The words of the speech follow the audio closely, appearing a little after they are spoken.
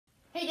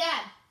Hey,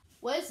 Dad.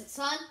 What is it,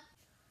 son?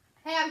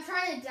 Hey, I'm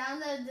trying to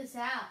download this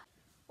app.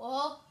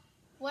 Well,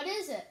 what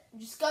is it?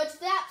 Just go to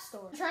the App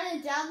Store. I'm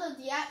trying to download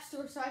the App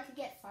Store so I could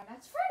get Five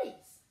Nights at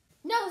Freddy's.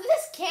 No,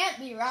 this can't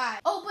be right.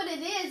 Oh, but it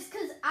is,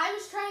 because I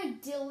was trying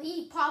to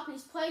delete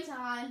Poppy's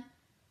Playtime.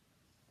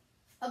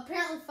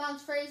 Apparently, Five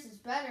Nights at Freddy's is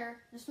better.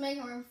 Just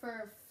making room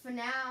for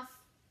FNAF.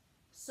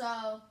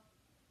 So,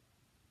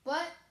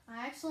 but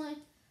I accidentally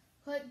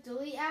put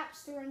delete App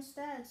Store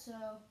instead, so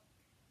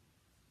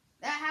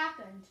that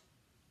happened.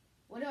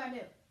 What do I do?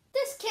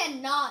 This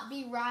cannot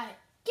be right.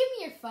 Give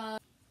me your phone.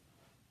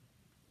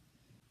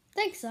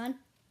 Thanks, son.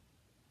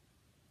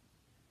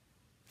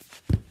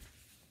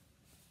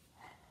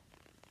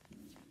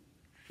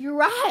 You're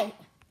right.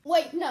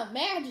 Wait, no,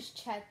 maybe I just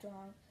checked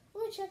wrong.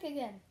 Let me check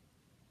again.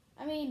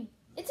 I mean,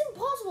 it's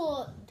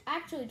impossible to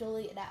actually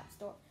delete an app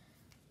store.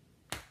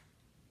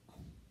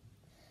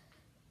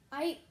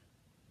 I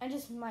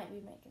just might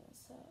be making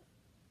this up.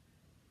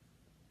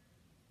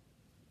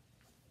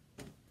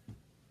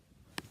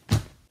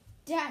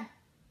 Dad,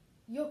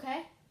 you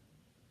okay?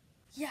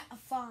 Yeah, I'm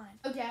fine.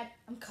 Oh, Dad,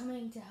 I'm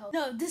coming to help.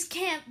 No, this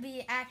can't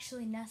be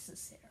actually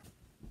necessary.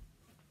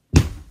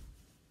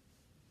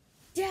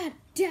 Dad,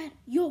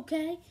 you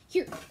okay?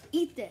 Here,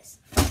 eat this.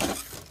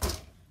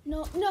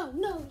 No,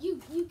 you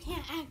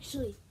can't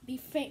actually be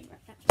faint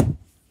right now.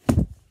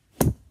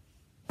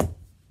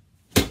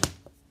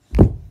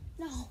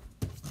 No.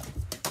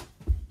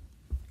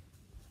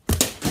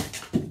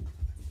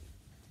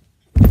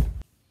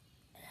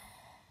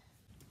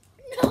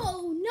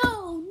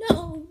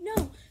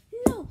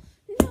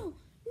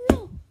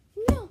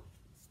 No.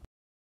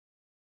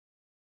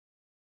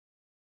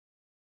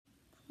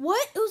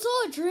 What? It was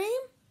all a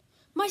dream?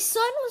 My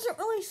son wasn't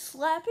really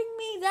slapping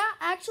me that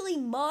actually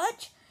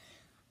much.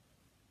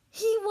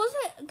 He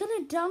wasn't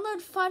gonna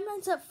download Five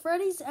Nights at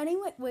Freddy's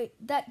anyway. Wait,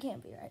 that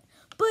can't be right.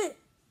 But,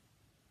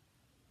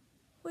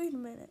 wait a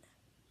minute.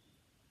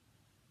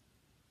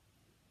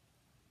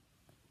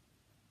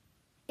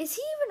 Is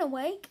he even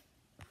awake?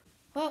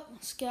 Well,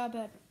 let's get out of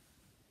bed.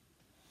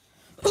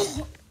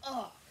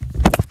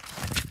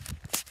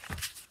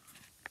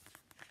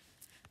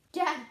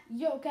 Dad,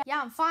 you okay?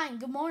 Yeah, I'm fine.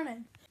 Good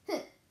morning.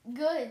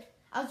 Good.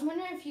 I was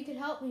wondering if you could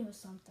help me with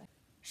something.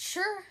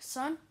 Sure,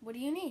 son. What do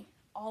you need?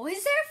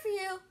 Always there for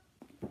you.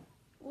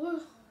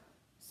 Well,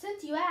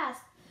 since you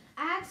asked,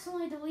 I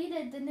accidentally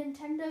deleted the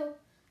Nintendo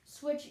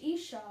Switch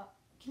eShop.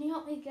 Can you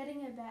help me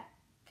getting it back?